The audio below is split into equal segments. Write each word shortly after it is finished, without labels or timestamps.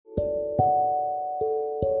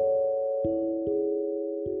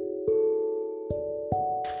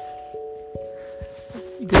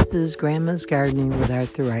is Grandma's Gardening with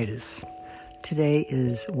Arthritis. Today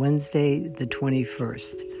is Wednesday the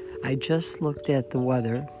 21st. I just looked at the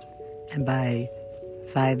weather, and by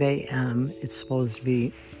 5 a.m. it's supposed to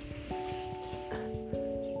be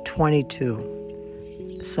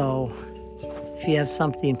 22. So if you have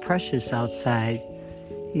something precious outside,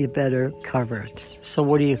 you better cover it. So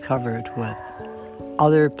what do you cover it with?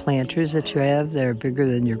 Other planters that you have that are bigger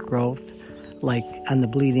than your growth, like on the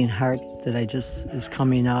bleeding heart that is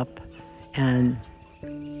coming up, and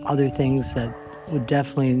other things that would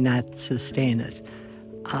definitely not sustain it.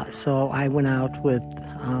 So I went out with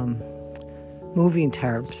moving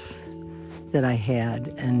tarps that I had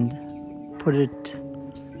and put it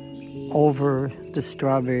over the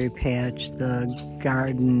strawberry patch, the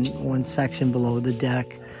garden, one section below the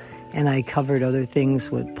deck, and I covered other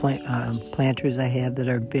things with planters I have that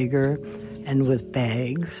are bigger and with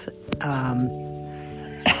bags.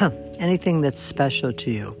 Anything that's special to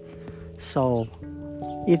you. So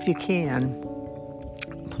if you can,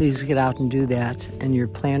 please get out and do that. And your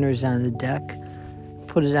planter's on the deck,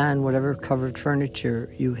 put it on whatever covered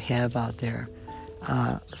furniture you have out there.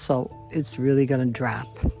 So it's really going to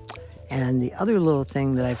drop. And the other little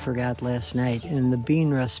thing that I forgot last night in the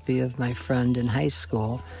bean recipe of my friend in high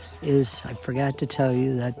school is I forgot to tell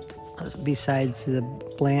you that besides the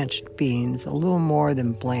blanched beans, a little more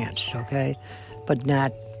than blanched, okay? But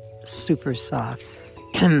not super soft.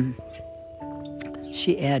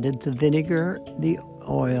 She added the vinegar, the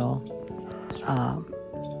oil,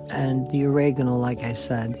 and the oregano, like I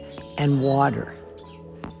said, and water.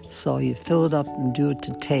 So you fill it up and do it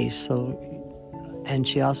to taste. And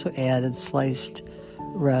she also added sliced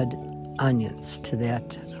red onions to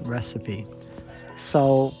that recipe.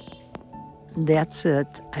 So that's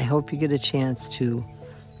it. I hope you get a chance to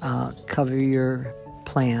cover your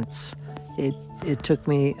plants. It took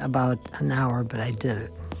me about an hour, but I did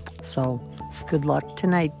it. So good luck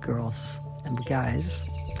tonight, girls and guys.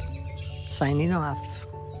 Signing off.